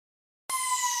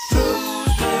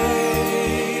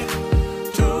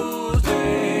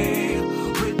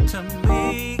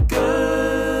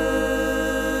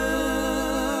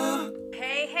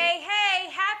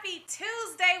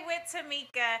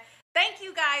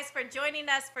guys for joining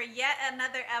us for yet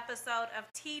another episode of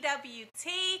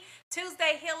TWT,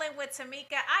 Tuesday Healing with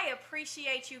Tamika. I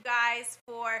appreciate you guys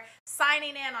for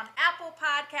signing in on Apple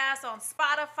Podcasts, on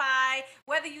Spotify,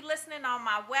 whether you're listening on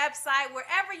my website,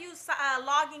 wherever you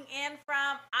logging in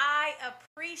from. I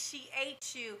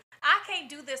appreciate you. I can't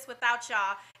do this without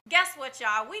y'all. Guess what,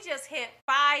 y'all? We just hit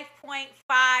 5.5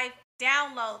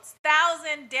 downloads,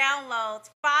 1,000 downloads,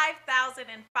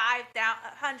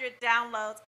 5,500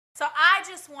 downloads. So I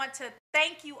just want to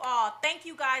thank you all. Thank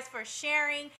you guys for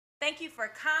sharing. Thank you for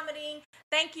commenting.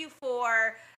 Thank you,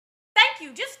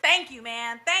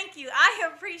 man. Thank you. I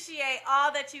appreciate all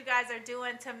that you guys are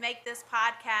doing to make this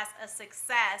podcast a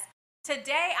success.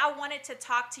 Today, I wanted to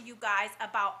talk to you guys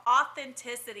about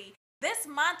authenticity. This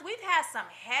month, we've had some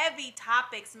heavy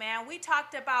topics, man. We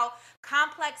talked about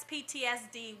complex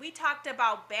PTSD. We talked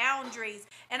about boundaries.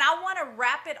 And I want to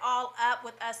wrap it all up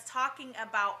with us talking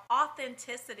about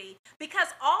authenticity, because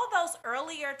all those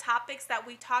earlier topics that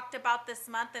we talked about this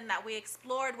month and that we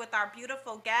explored with our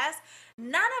beautiful guests,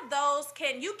 none of those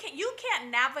you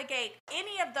can't navigate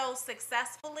any of those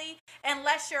successfully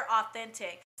unless you're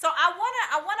authentic. So I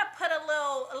wanna put a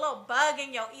little bug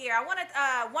in your ear. I wanted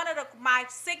one of my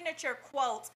signature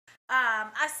quotes.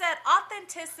 I said,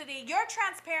 authenticity, your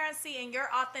transparency and your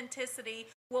authenticity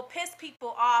will piss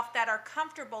people off that are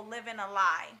comfortable living a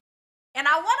lie. And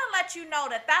I want to let you know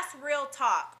that that's real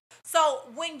talk. So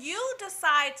when you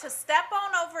decide to step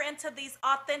on over into these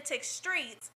authentic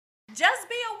streets, just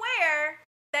be aware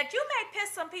that you may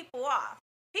piss some people off.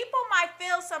 People might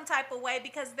feel some type of way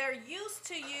because they're used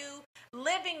to you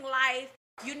living life,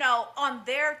 on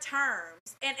their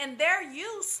terms. And they're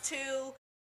used to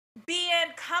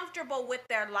being comfortable with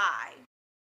their lie.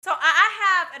 So I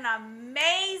have an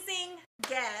amazing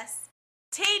guest,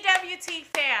 TWT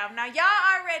fam. Now, y'all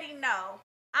already know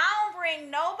I don't bring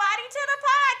nobody to the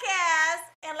podcast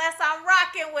unless I'm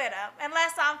rocking with them,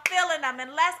 unless I'm feeling them,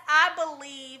 unless I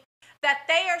believe that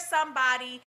they are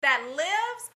somebody that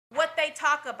lives what they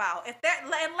talk about.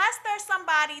 Unless there's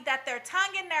somebody that their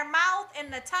tongue in their mouth and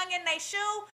the tongue in their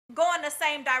shoe go in the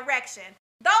same direction.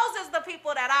 Those is the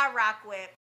people that I rock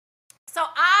with. So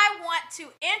I want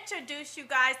to introduce you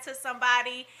guys to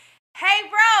somebody. Hey,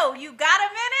 bro, you got a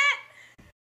minute?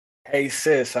 Hey,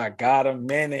 sis, I got a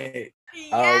minute.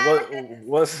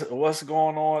 Yes. What's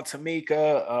going on,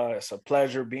 Tamika? It's a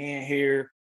pleasure being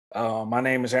here. My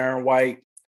name is Aaron White.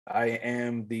 I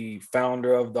am the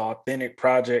founder of the Authentic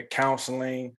Project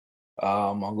Counseling.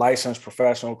 I'm a licensed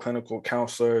professional clinical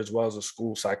counselor as well as a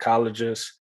school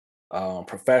psychologist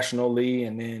professionally.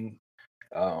 And then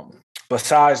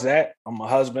besides that, I'm a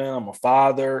husband, I'm a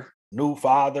father, new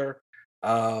father.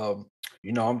 I'm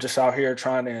just out here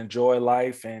trying to enjoy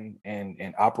life and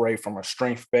operate from a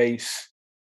strength-based,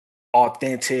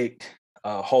 authentic,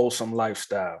 wholesome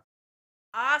lifestyle.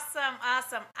 Awesome.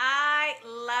 I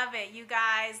love it, you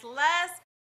guys. Let's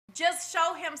just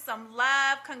show him some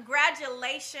love.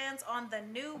 Congratulations on the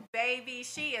new baby.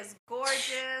 She is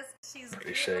gorgeous. She's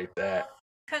Appreciate beautiful. that.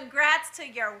 Congrats to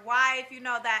your wife. You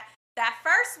know that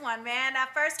first one, man.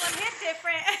 That first one hit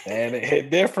different. And it hit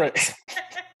different.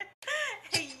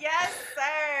 Yes,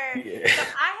 sir. Yeah. So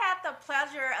I had the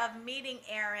pleasure of meeting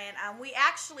Aaron. We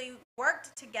actually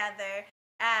worked together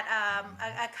at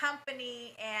a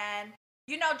company, and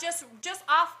just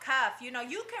off cuff, you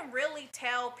can really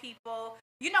tell people,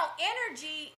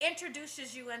 energy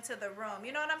introduces you into the room.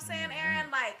 You know what I'm saying,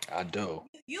 Aaron? Like, I do.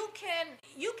 You can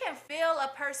feel a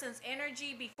person's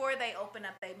energy before they open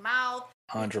up their mouth.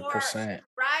 100%.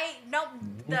 Right? No,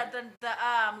 the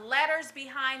letters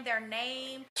behind their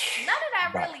name. None of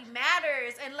that Right. really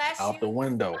matters unless Out the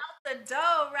window. Out the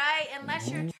door, right? Unless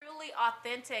you're truly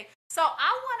authentic. So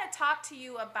I want to talk to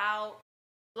you about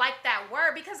like that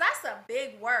word, because that's a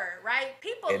big word, right?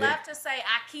 People love to say,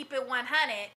 I keep it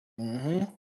 100.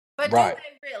 But right. do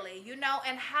they really?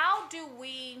 And how do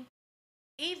we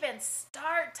even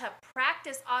start to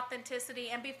practice authenticity?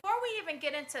 And before we even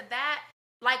get into that,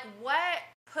 like, what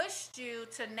pushed you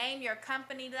to name your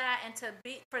company that, and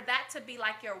for that to be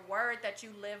like your word that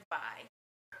you live by?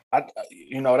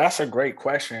 That's a great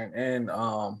question. And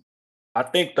I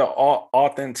think the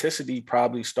authenticity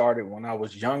probably started when I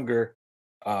was younger.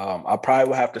 I probably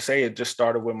would have to say it just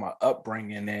started with my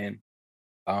upbringing, and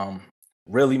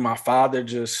really my father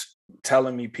just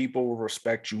telling me people will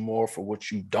respect you more for what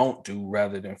you don't do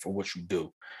rather than for what you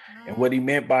do. And what he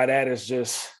meant by that is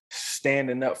just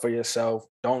standing up for yourself.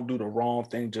 Don't do the wrong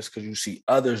thing just because you see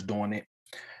others doing it.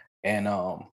 And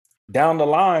down the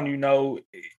line,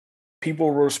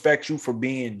 people respect you for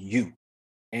being you.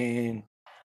 And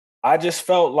I just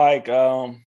felt like,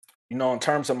 in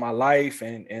terms of my life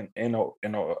and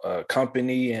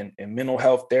company and mental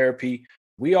health therapy,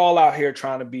 we all out here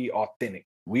trying to be authentic.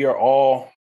 We are all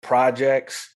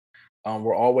projects.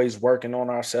 We're always working on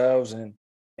ourselves, and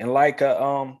like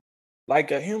a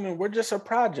human, we're just a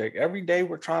project. Every day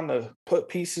we're trying to put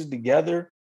pieces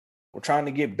together. We're trying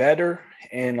to get better,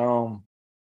 and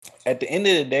at the end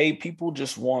of the day, people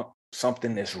just want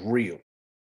something that's real,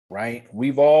 right?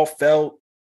 We've all felt,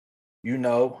 you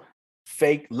know,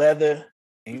 fake leather,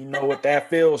 and you know what that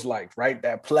feels like, right?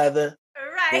 That pleather.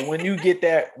 But Right. when you get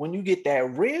that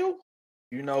real,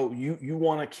 you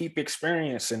want to keep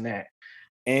experiencing that.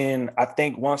 And I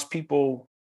think once people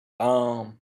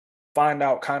um find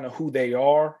out kind of who they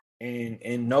are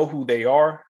and know who they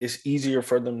are, it's easier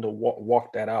for them to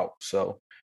walk that out. So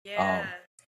um Yeah.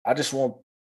 I just want,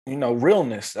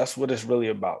 realness. That's what it's really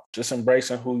about. Just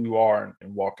embracing who you are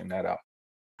and walking that out.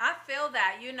 I feel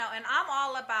that, and I'm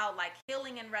all about like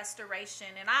healing and restoration.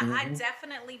 And I Hmm.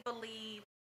 definitely believe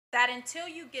that until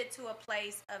you get to a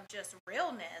place of just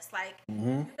realness, like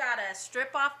Hmm. you gotta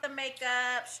strip off the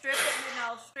makeup, strip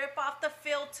off the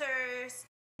filters,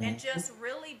 and Hmm. just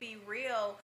really be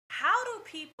real. How do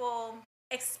people,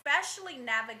 especially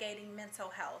navigating mental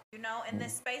health, in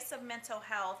this space of mental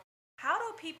health, how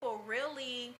do people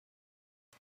really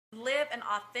live an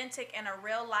authentic and a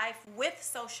real life with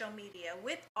social media,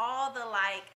 with all the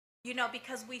like,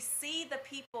 because we see the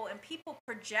people and people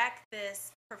project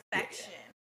this Yeah. perfection.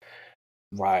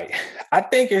 Right. I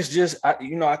think it's just, I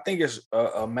think it's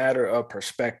a matter of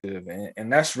perspective,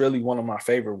 and that's really one of my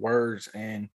favorite words.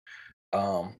 And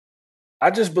um,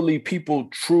 I just believe people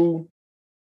true,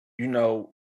 you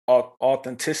know,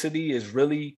 authenticity is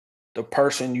really the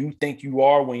person you think you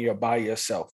are when you're by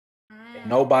yourself and Mm,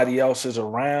 nobody else is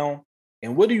around.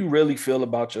 And what do you really feel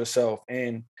about yourself?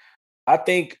 And I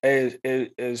think as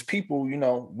people,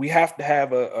 we have to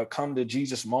have a come to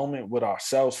Jesus moment with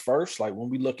ourselves first. Like when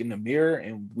we look in the mirror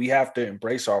and we have to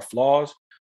embrace our flaws.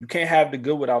 You can't have the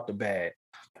good without the bad.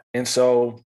 And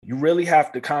so you really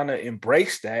have to kind of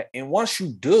embrace that. And once you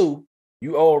do,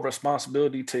 you owe a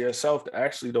responsibility to yourself to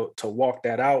actually to walk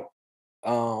that out.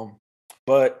 Um,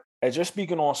 but as you're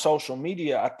speaking on social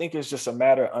media, I think it's just a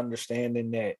matter of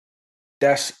understanding that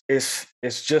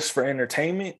it's just for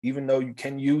entertainment, even though you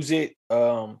can use it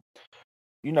to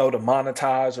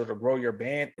monetize or to grow your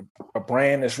band a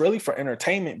brand. Is really for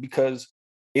entertainment because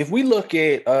if we look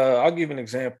at I'll give you an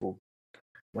example.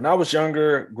 When I was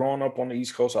younger, growing up on the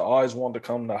East Coast, I always wanted to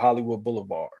come to Hollywood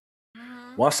Boulevard.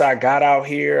 hmm Once I got out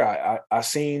here, I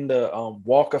seen the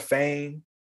Walk of Fame.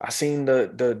 I seen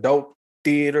the dope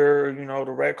theater,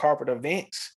 the red carpet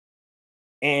events,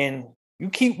 and you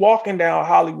keep walking down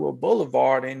Hollywood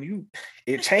Boulevard, and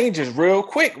it changes real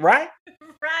quick, right?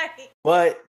 right.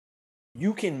 But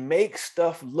you can make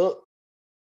stuff look,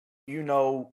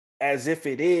 as if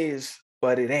it is,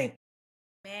 but it ain't.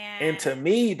 And Man, to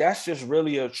me, that's just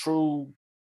really a true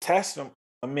testament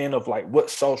of like what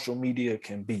social media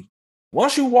can be.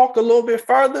 Once you walk a little bit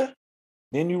further,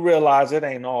 then you realize it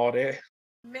ain't all there.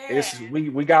 It's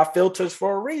man. we got filters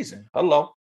for a reason.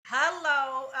 Hello.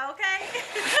 Hello.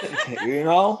 Okay. you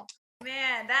know?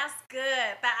 Man, that's good.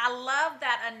 That I love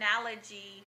that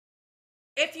analogy.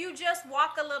 If you just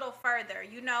walk a little further,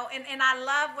 and I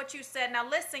love what you said. Now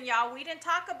listen, y'all, we didn't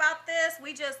talk about this.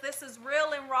 This is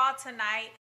real and raw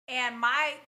tonight. And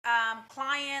my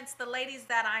clients, the ladies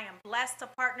that I am blessed to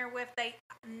partner with, they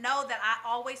know that I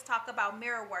always talk about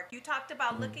mirror work. You talked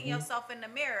about looking Hmm. yourself in the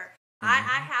mirror. I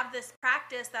Hmm. have this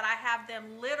practice that I have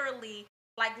them literally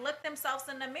like look themselves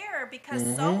in the mirror because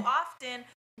so Hmm. often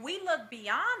we look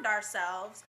beyond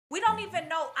ourselves. We don't even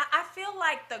know. I feel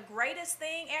like the greatest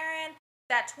thing, Aaron,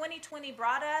 that 2020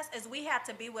 brought us is we had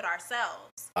to be with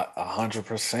ourselves.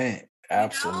 100%. You know,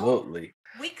 Absolutely.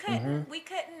 we Hmm. couldn't we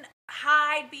couldn't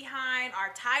hide behind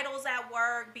our titles at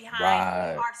work, behind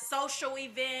Right. our social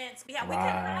events. We couldn't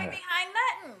hide Right. behind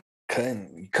nothing.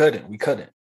 We couldn't.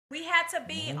 We had to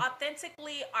be Hmm.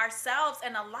 authentically ourselves,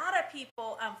 and a lot of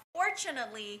people,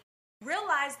 unfortunately,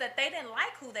 realized that they didn't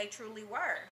like who they truly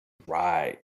were.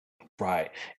 Right.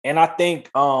 Right. And I think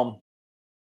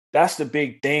that's the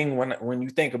big thing when you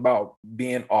think about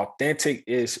being authentic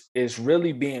is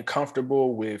really being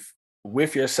comfortable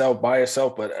with yourself by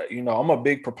yourself. But I'm a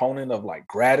big proponent of like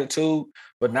gratitude,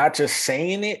 but not just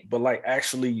saying it, but like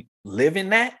actually living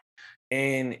that.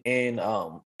 And in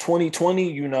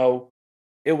 2020,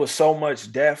 it was so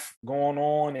much death going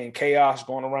on and chaos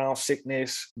going around,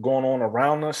 sickness going on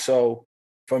around us. So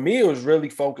for me, it was really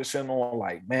focusing on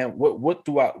like, man,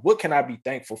 what can I be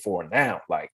thankful for now?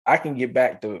 Like I can get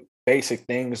back to basic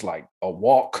things like a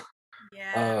walk,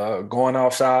 Yeah. going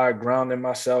outside, grounding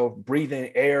myself,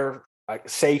 breathing air like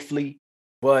safely,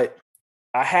 but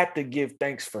I had to give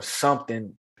thanks for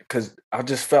something because I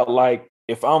just felt like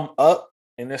if I'm up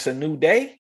and it's a new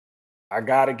day, I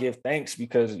gotta give thanks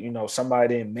because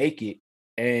somebody didn't make it.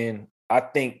 And I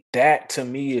think that to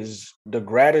me is the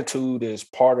gratitude is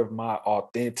part of my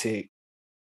authentic.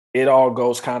 It all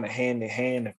goes kind of hand in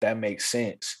hand, if that makes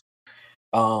sense.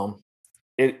 Um,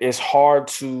 it's hard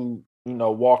to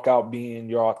walk out being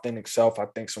your authentic self. I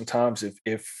think sometimes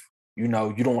if you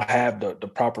don't have the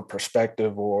proper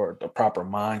perspective or the proper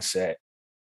mindset,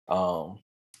 um,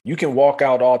 you can walk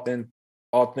out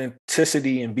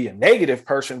authenticity and be a negative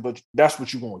person, but that's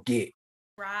what you're gonna get.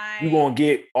 You're Right. gonna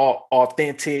get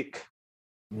authentic,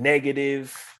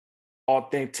 negative,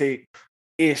 authentic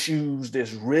issues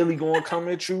that's really gonna come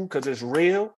at you because it's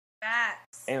real.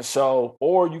 Facts. And so,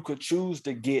 or you could choose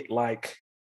to get like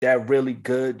that really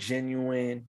good,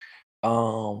 genuine,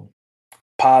 um,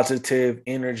 positive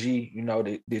energy,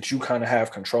 that you kind of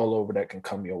have control over that can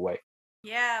come your way.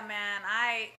 Yeah, man.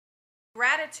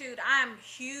 Gratitude, I'm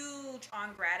huge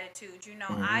on gratitude.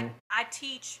 Hmm. I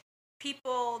teach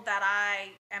people that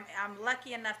I'm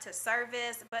lucky enough to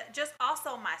service, but just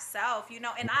also myself, and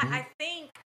I Hmm. think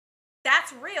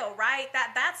that's real, right?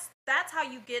 That's how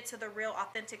you get to the real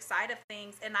authentic side of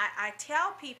things. And I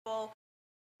tell people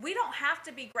we don't have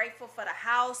to be grateful for the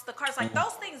house, the cars, like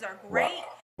those things are Right. great.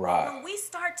 But Right. when we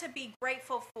start to be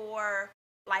grateful for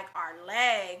like our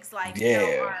legs, like,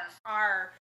 Yeah.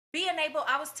 our being able,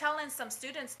 I was telling some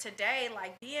students today,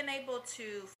 like being able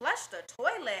to flush the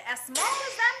toilet, as small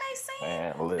as that may seem,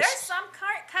 Man, there's listen. some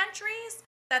countries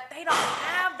that they don't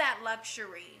have that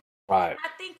luxury. Right. I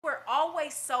think we're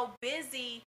always so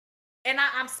busy, and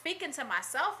I'm speaking to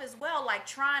myself as well, like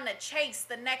trying to chase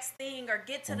the next thing or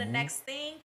get to the Hmm. next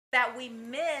thing, that we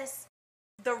miss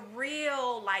the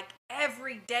real, like,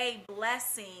 everyday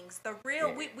blessings. The real,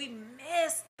 Yeah. we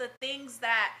miss the things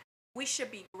that we should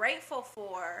be grateful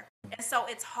for. And so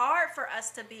it's hard for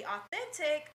us to be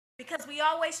authentic because we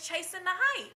always chasing the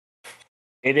hype.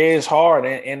 It is hard,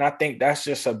 and I think that's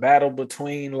just a battle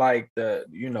between like the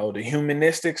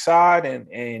humanistic side and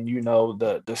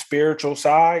the spiritual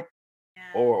side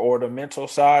Yeah. or the mental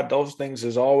side. Those things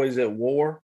is always at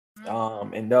war.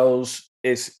 Mhm. And those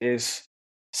is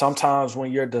sometimes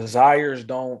when your desires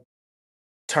don't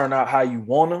turn out how you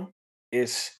want them,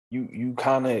 it's you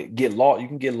kind of get lost. You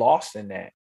can get lost in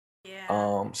that.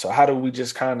 Yeah. So how do we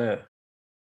just kind of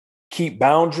keep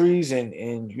boundaries and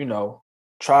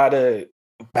try to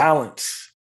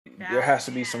balance? There has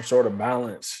to be some sort of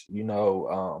balance,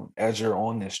 as you're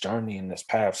on this journey in this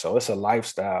path. So it's a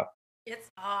lifestyle.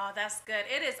 That's good.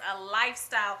 It is a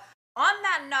lifestyle. On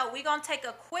that note, we're gonna take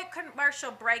a quick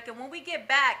commercial break, and when we get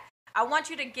back, I want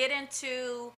you to get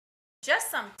into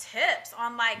just some tips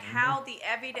on like Mhm. how the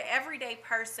everyday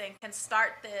person can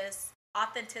start this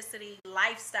authenticity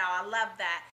lifestyle. I love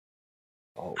that.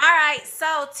 Oh, All right,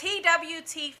 so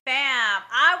TWT fam,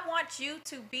 I want you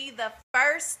to be the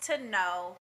first to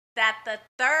know that the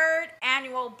third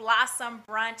annual Blossom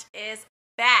Brunch is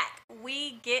back.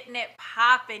 We getting it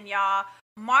popping, y'all.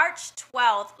 March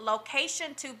 12th,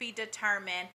 location to be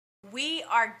determined. We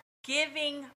are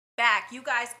giving back. You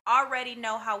guys already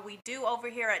know how we do over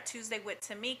here at Tuesday with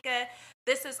Tamika.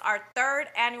 This is our third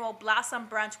annual Blossom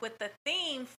Brunch with the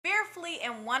theme Fearfully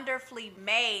and Wonderfully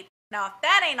Made. Now, if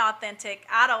that ain't authentic,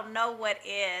 I don't know what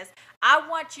is. I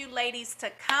want you ladies to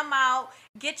come out,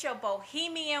 get your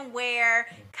bohemian wear,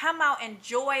 come out,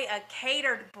 enjoy a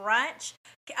catered brunch,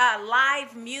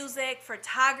 live music,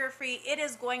 photography. It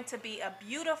is going to be a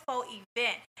beautiful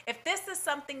event. If this is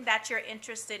something that you're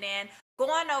interested in, go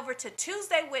on over to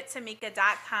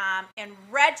tuesdaywithtamika.com and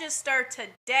register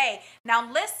today. Now,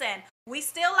 listen, we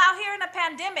still out here in a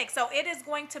pandemic, so it is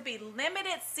going to be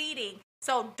limited seating.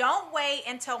 So don't wait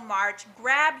until March.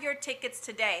 Grab your tickets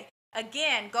today.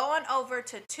 Again, go on over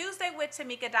to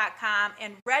tuesdaywithtamika.com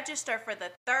and register for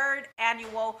the third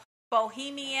annual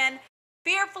Bohemian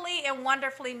Fearfully and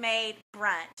Wonderfully Made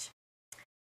brunch.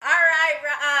 All right,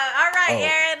 oh,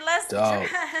 Aaron. dope.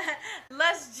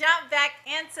 Let's jump back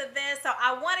into this. So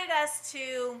I wanted us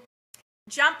to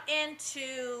jump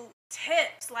into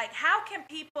tips. Like, how can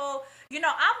people?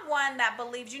 I'm one that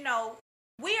believes.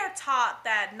 We are taught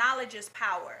that knowledge is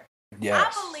power. I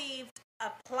Yes. believed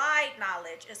applied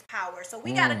knowledge is power. So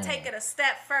we got to take Mm. it a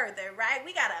step further, right?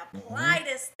 We got to Hmm. apply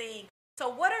this thing. So,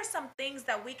 what are some things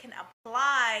that we can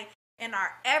apply in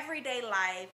our everyday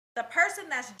life? The person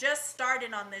that's just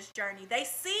starting on this journey, they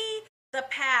see the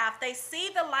path, they see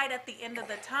the light at the end of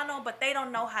the tunnel, but they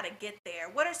don't know how to get there.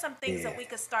 What are some things that Yeah. we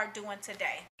could start doing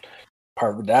today?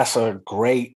 Perfect. That's a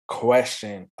great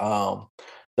question.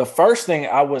 The first thing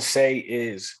I would say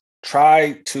is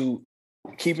try to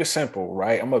keep it simple,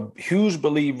 right? I'm a huge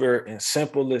believer in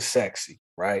simple is sexy,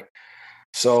 right?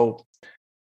 So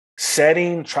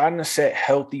trying to set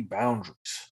healthy boundaries.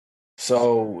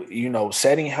 So,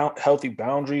 setting healthy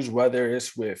boundaries, whether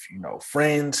it's with,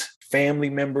 friends, family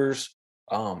members,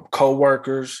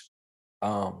 co-workers,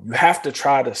 you have to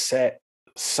try to set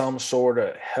some sort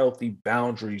of healthy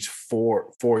boundaries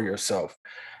for yourself.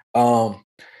 Um,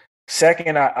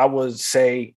 Second, I would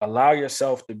say allow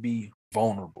yourself to be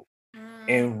vulnerable. Mm,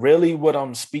 And really what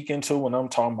I'm speaking to when I'm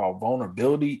talking about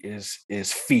vulnerability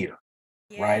is fear,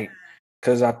 yeah. right?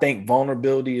 Because I think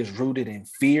vulnerability is rooted in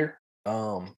fear.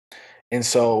 Um, and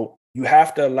so you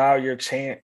have to allow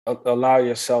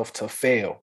yourself to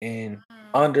fail and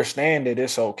Mm, understand that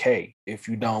it's okay if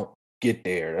you don't get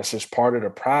there. That's just part of the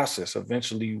process.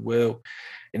 Eventually you will.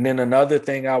 And then another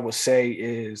thing I would say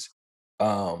is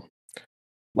um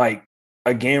like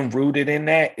again rooted in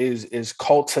that is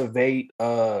cultivate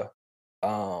an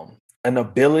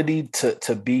ability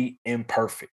to be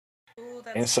imperfect. ooh,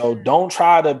 And that's so good. don't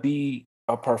try to be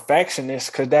a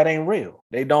perfectionist because that ain't real.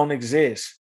 They don't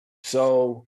exist.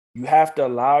 So you have to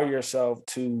allow yourself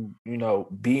to,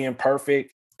 be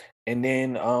imperfect. And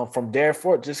then from there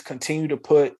forth, just continue to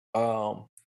put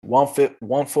one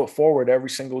foot forward every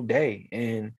single day.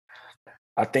 And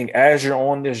I think as you're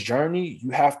on this journey,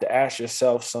 you have to ask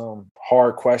yourself some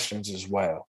hard questions as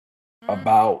well Mm,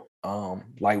 about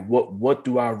like what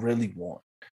do I really want?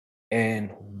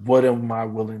 And what am I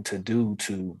willing to do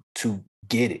to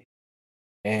get it?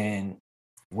 And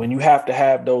when you have to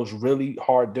have those really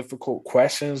hard, difficult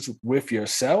questions with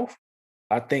yourself,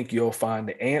 I think you'll find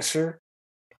the answer.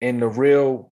 And the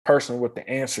real person with the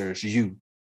answer is you,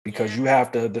 because yeah, you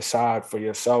have to decide for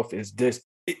yourself: is this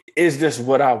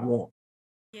what I want?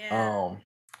 yeah. Um,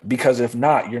 because if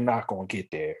not, you're not going to get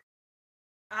there.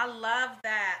 I love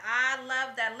that. I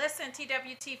love that. Listen,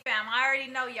 TWT fam, I already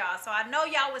know y'all. So I know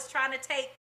y'all was trying to take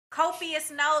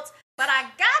copious notes, but I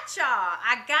got y'all.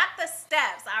 I got the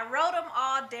steps. I wrote them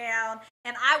all down,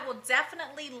 and I will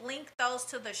definitely link those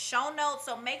to the show notes.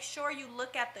 So make sure you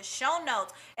look at the show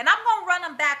notes. And I'm going to run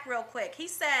them back real quick. He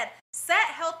said, set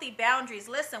healthy boundaries.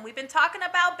 Listen, we've been talking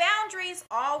about boundaries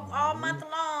all month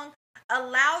Mhm. long.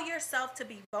 Allow yourself to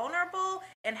be vulnerable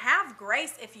and have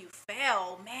grace if you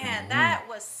fail. Man, Mhm. that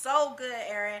was so good,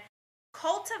 Aaron.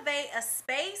 Cultivate a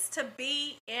space to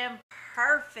be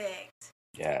imperfect.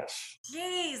 Yes.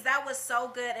 Jeez, that was so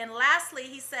good. And lastly,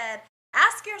 he said,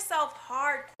 ask yourself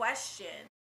hard questions.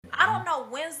 I don't Mhm. know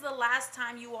when's the last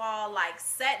time you all like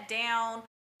sat down,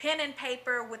 pen and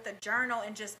paper with a journal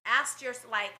and just asked your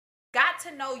like got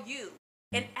to know you.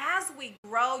 And as we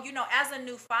grow, as a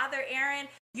new father, Aaron,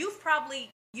 you've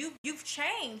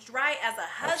changed, right? As a I've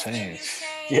husband, you changed.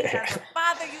 changed. Yeah. As a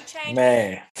father, you changed.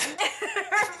 Man.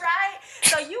 Right?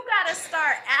 So you got to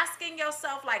start asking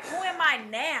yourself, like, who am I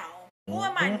now? Who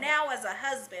am I Mhm. now as a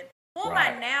husband? Who am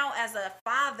I Right. now as a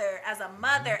father, as a Mhm.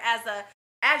 mother,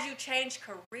 as you change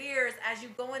careers, as you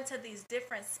go into these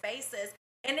different spaces?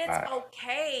 And it's Right.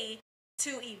 okay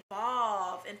to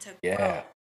evolve and to Yeah. grow.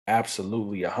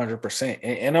 Absolutely. 100%.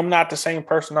 And I'm not the same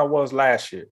person I was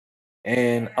last year.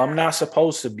 And I'm Yeah. not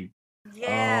supposed to be.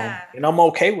 Yeah. And I'm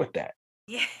okay with that.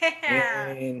 Yeah.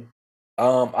 And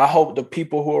I hope the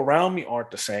people who are around me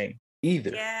aren't the same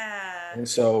either. Yeah. And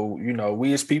so,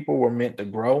 we as people were meant to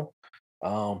grow.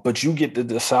 But you get to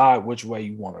decide which way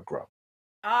you want to grow.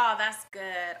 Oh, that's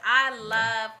good. I Yeah.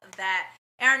 love that.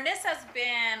 Aaron, this has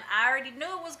been, I already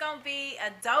knew it was going to be a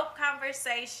dope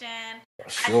conversation. For I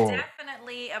sure.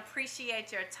 definitely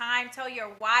appreciate your time. Tell your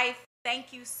wife,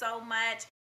 thank you so much.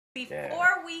 Yeah.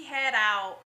 Before we head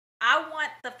out, I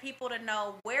want the people to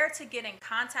know where to get in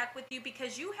contact with you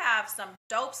because you have some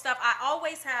dope stuff. I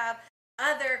always have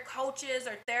other coaches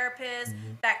or therapists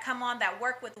Mhm. that come on that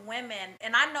work with women,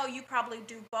 and I know you probably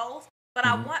do both, but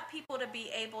I Mhm. want people to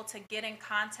be able to get in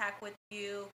contact with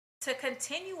you to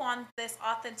continue on this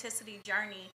authenticity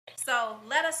journey. So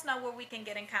let us know where we can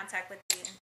get in contact with you.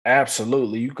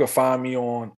 Absolutely. You can find me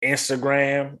on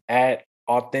Instagram at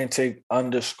authentic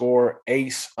underscore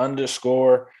ace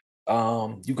underscore.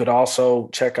 You could also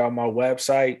check out my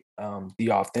website,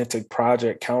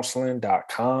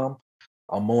 theauthenticprojectcounseling.com.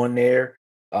 I'm on there.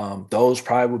 Those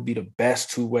probably would be the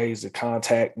best two ways to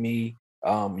contact me.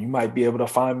 You might be able to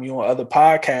find me on other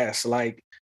podcasts like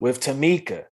with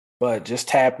Tamika, but just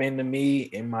tap into me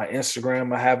in my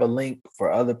Instagram. I have a link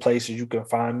for other places you can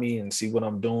find me and see what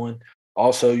I'm doing.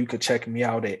 Also, you could check me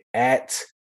out at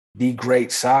the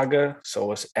Great Saga.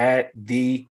 So it's at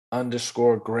the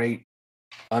underscore great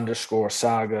underscore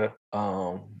saga,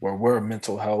 where we're a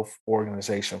mental health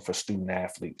organization for student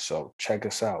athletes. So check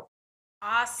us out.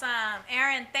 Awesome.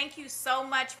 Aaron, thank you so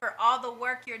much for all the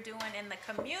work you're doing in the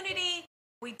community.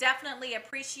 We definitely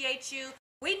appreciate you.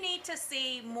 We need to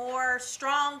see more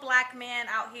strong Black men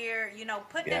out here,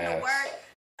 putting in the Yes, work.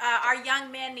 Our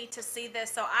young men need to see this.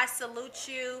 So I salute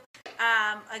you.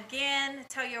 Again,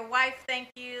 tell your wife thank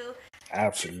you. Kiss the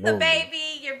absolutely.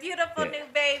 baby, your beautiful Yeah. new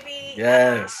baby.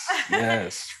 Yes,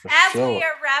 yes, for As we sure.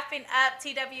 are wrapping up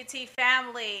TWT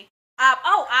family,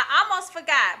 I almost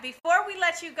forgot. Before we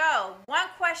let you go, one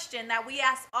question that we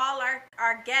ask all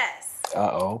our guests.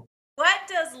 Uh-oh. What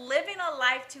does living a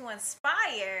life to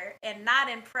inspire and not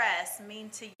impress mean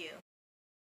to you?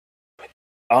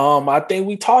 I think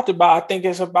we talked about, I think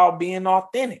it's about being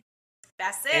authentic.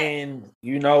 That's it. And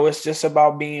it's just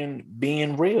about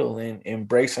being real and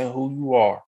embracing who you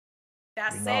are,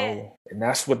 That's it. and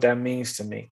that's what that means to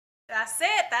me. That's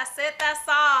it. That's it. That's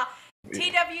all.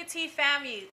 TWT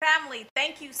family,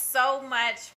 thank you so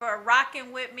much for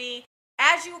rocking with me.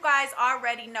 As you guys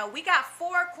already know, we got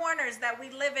four corners that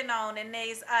we living on in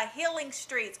these healing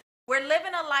streets. We're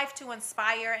living a life to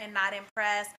inspire and not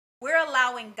impress. We're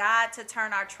allowing God to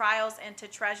turn our trials into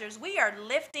treasures. We are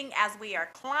lifting as we are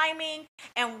climbing,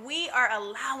 and we are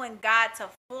allowing God to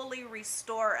fully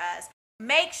restore us.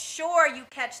 Make sure you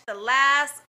catch the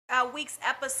last week's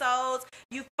episodes.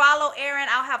 You follow Aaron.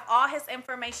 I'll have all his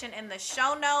information in the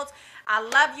show notes. I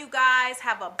love you guys.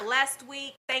 Have a blessed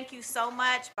week. Thank you so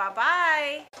much. Bye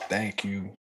bye. Thank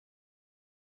you.